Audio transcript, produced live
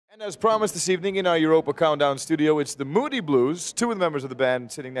And as promised this evening in our Europa Countdown studio, it's the Moody Blues. Two of the members of the band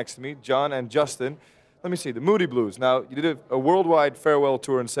sitting next to me, John and Justin. Let me see, the Moody Blues. Now, you did a worldwide farewell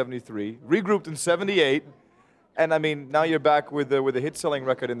tour in '73, regrouped in '78, and I mean, now you're back with a hit-selling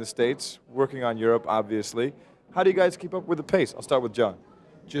record in the States, working on Europe, obviously. How do you guys keep up with the pace? I'll start with John.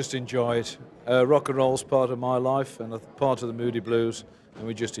 Just enjoy it. Rock and roll's part of my life and a part of the Moody Blues, and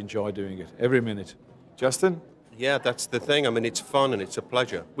we just enjoy doing it every minute. Justin? Yeah, that's the thing. I mean, it's fun and it's a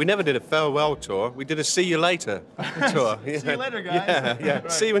pleasure. We never did a farewell tour. We did a see you later tour. See you later, guys. Yeah.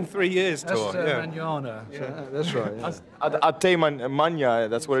 Right. See you in 3 years tour. That's Manana. Yeah. That's right. Yeah. Até Manhã,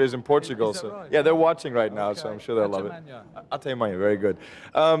 that's what it is in Portugal. Is that so right? Yeah, they're watching right now, so I'm sure they'll love it. Até Manhã, very good.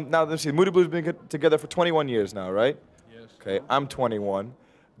 Now, let's see, Moody Blues have been together for 21 years now, right? Yes. Okay, I'm 21.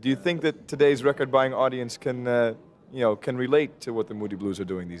 Do you think that today's record-buying audience can, can relate to what the Moody Blues are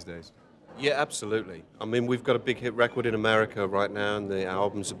doing these days? Yeah, absolutely. I mean, we've got a big hit record in America right now, and the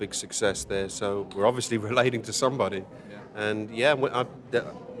album's a big success there, so we're obviously relating to somebody. Yeah. And yeah,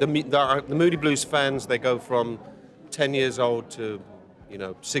 the Moody Blues fans, they go from 10 years old to,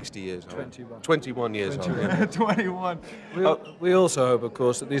 60 years old. 21. 21 years 21. Yeah. 21. We also hope, of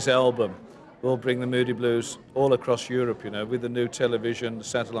course, that this album will bring the Moody Blues all across Europe, with the new television, the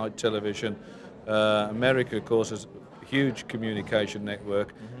satellite television. America, of course, is huge communication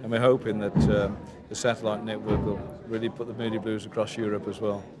network, and we're hoping that the satellite network will really put the Moody Blues across Europe as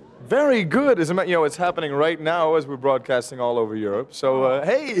well. Very good. It's happening right now as we're broadcasting all over Europe. So,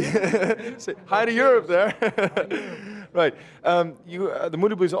 hey, say hi to Europe there. Right. The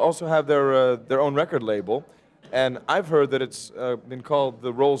Moody Blues also have their own record label, and I've heard that it's been called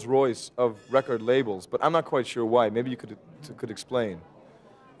the Rolls-Royce of record labels, but I'm not quite sure why. Maybe you could explain.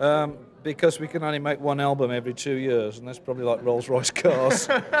 Because we can only make one album every 2 years, and that's probably like Rolls-Royce cars.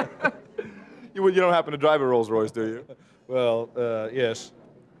 You don't happen to drive a Rolls-Royce, do you? Well, yes.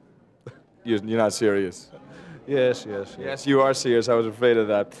 You're not serious. Yes. Yes, you are serious. I was afraid of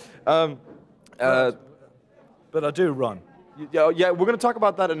that. But I do run. Yeah, we're going to talk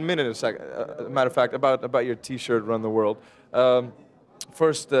about that in a minute. Matter of fact, about your T-shirt, "Run the World."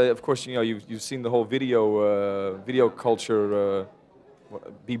 First, of course, you've seen the whole video culture.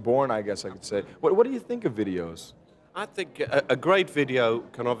 Be born, I guess I could say. What do you think of videos? I think a great video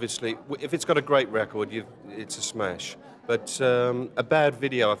can obviously, if it's got a great record, it's a smash. But a bad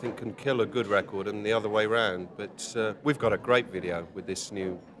video, I think, can kill a good record, and the other way around. But we've got a great video with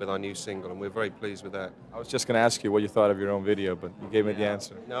our new single, and we're very pleased with that. I was just going to ask you what you thought of your own video, but you gave me the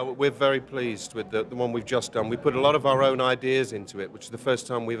answer. No, we're very pleased with the one we've just done. We put a lot of our own ideas into it, which is the first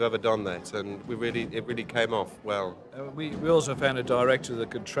time we've ever done that, and it really came off well. We also found a director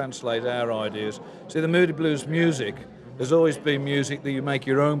that could translate our ideas. See, the Moody Blues music has always been music that you make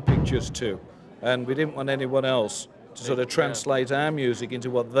your own pictures to, and we didn't want anyone else to sort of translate our music into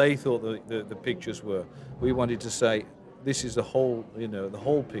what they thought the pictures were. We wanted to say, this is the whole, the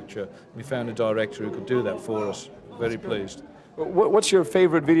whole picture. We found a director who could do that for us. Very pleased. What's your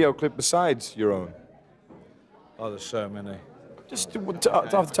favorite video clip besides your own? Oh, there's so many. Just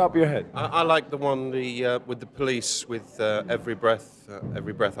off the top of your head. I like the one with the police, with every breath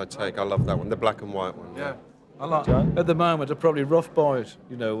I take. I love that one, the black and white one. Yeah. I like, at the moment, I probably Rough Boys,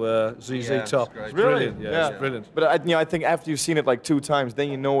 ZZ Top. Really? It's brilliant. Yeah, it's brilliant. But I think after you've seen it like 2 times, then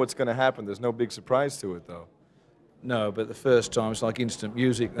you know what's going to happen. There's no big surprise to it, though. No, but the first time it's like instant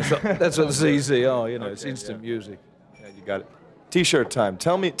music. That's what ZZ are, it's instant music. Yeah, you got it. T-shirt time.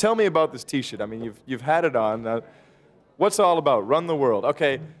 Tell me about this T-shirt. I mean, you've had it on. What's it all about? Run the world.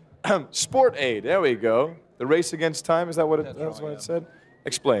 Okay. Sport Aid. There we go. The race against time. Is that what it said?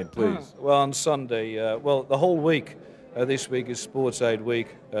 Explain, please. Well, on Sunday, the whole week, this week is Sports Aid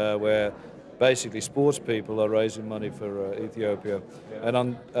Week, where basically sports people are raising money for Ethiopia. Yeah. And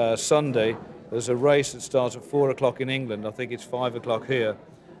on Sunday, there's a race that starts at 4 o'clock in England. I think it's 5 o'clock here,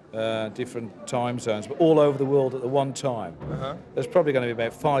 different time zones, but all over the world at the one time. There's probably going to be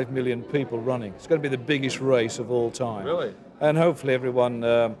about 5 million people running. It's going to be the biggest race of all time. Really? And hopefully everyone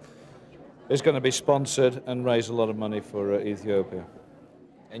is going to be sponsored and raise a lot of money for Ethiopia.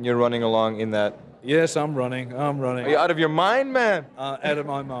 And you're running along in that? Yes, I'm running. Are you out of your mind, man? Out of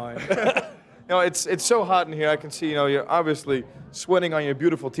my mind. It's so hot in here. I can see, you're obviously sweating on your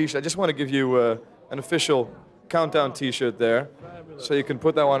beautiful T-shirt. I just want to give you an official countdown T-shirt there, so you can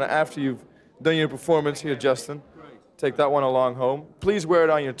put that one after you've done your performance here, Justin. Take that one along home. Please wear it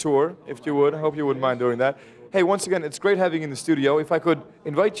on your tour, if you would. I hope you wouldn't mind doing that. Hey, once again, it's great having you in the studio. If I could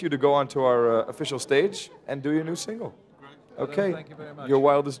invite you to go onto our official stage and do your new single. Okay, thank you very much. Your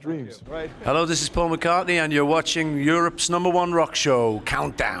wildest dreams. Right. Hello, this is Paul McCartney, and you're watching Europe's #1 rock show,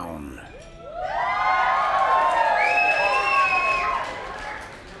 Countdown.